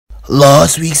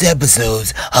last week's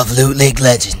episodes of Loot Lake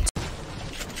Legends.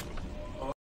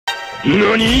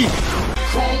 NANI?!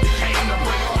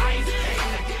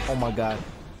 Oh my god.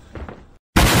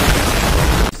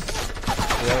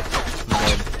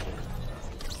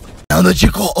 Now that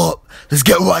you're caught up, let's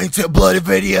get right into the bloody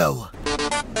video.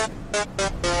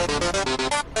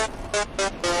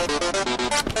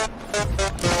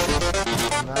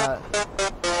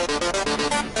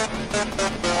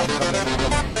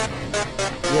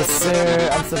 Yes sir,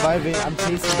 I'm surviving, I'm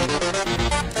chasing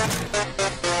you.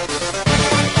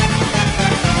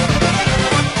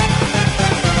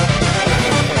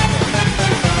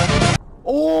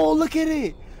 Oh, look at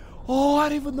it! Oh, I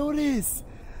didn't even notice!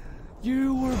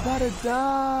 You were about to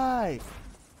die!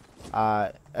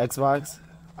 Xbox,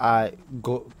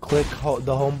 go click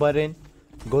the home button,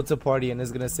 go to party, and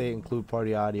it's gonna say include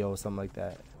party audio or something like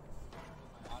that.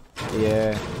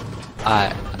 Yeah.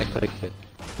 I clicked it.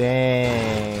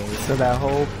 Dang, so that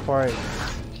whole part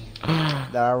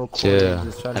that I recorded, yeah,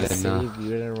 just trying to save you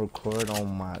didn't record. Oh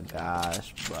my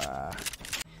gosh, bruh.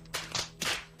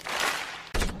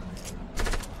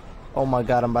 Oh my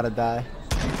god, I'm about to die.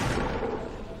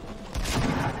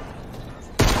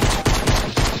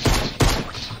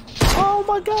 Oh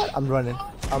my god, I'm running.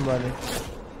 I'm running.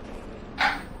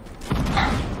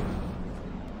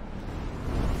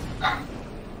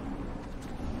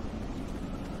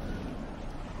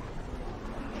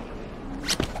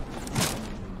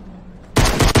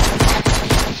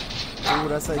 Ooh,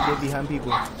 that's how you get behind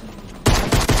people.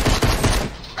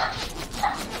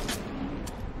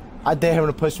 I dare him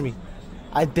to push me.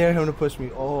 I dare him to push me.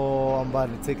 Oh, I'm about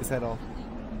to take his head off.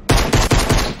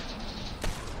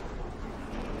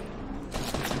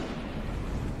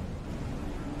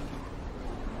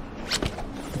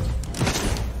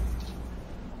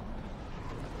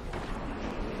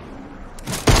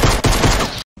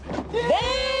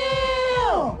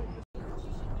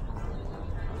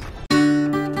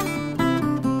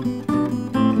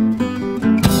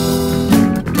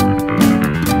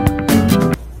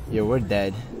 Yo, we're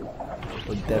dead.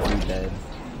 We're definitely dead.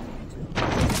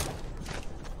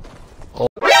 Oh.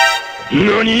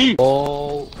 NANI?!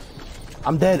 Oh.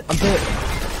 I'm dead. I'm dead.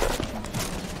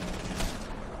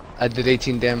 I did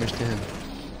 18 damage to him.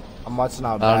 I'm watching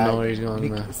out. I don't know where he's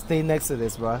going, man. Stay next to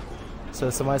this, bro. So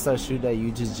if somebody starts shooting at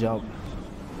you, just jump.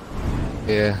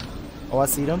 Yeah. Oh, I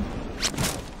see them.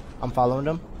 I'm following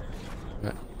them.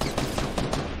 Yeah.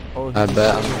 Oh, I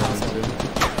bet I'm going to.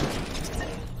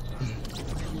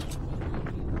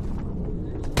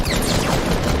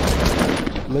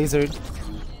 Lasered.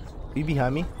 You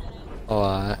behind me? Oh,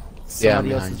 yeah, I'm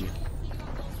Somebody else behind is- you.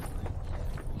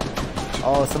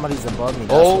 Oh, somebody's above me.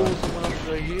 That's Oh, why. someone else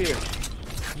right here.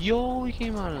 Yo, he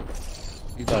came out of...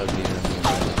 You gotta be in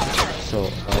there. So,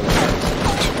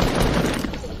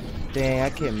 Dang, I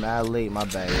came mad late. My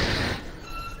bad.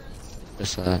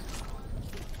 what's that?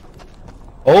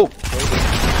 Oh!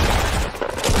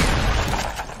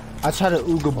 I try to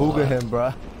ooga booga him,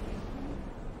 bruh.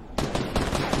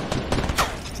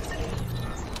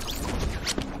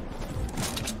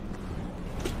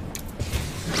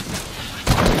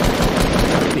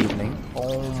 Good evening.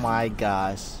 Oh my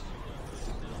gosh.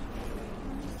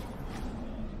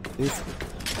 This.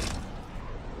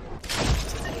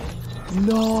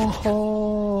 No.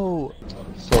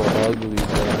 So ugly,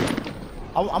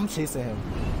 bro. I'm chasing him.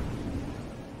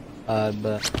 I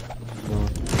bet. No.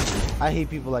 I hate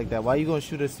people like that. Why you gonna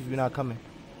shoot us if you're not coming?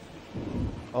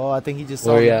 Oh, I think he just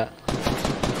saw Where me. you at?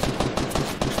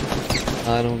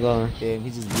 I don't go. Damn, he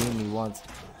just beamed me once.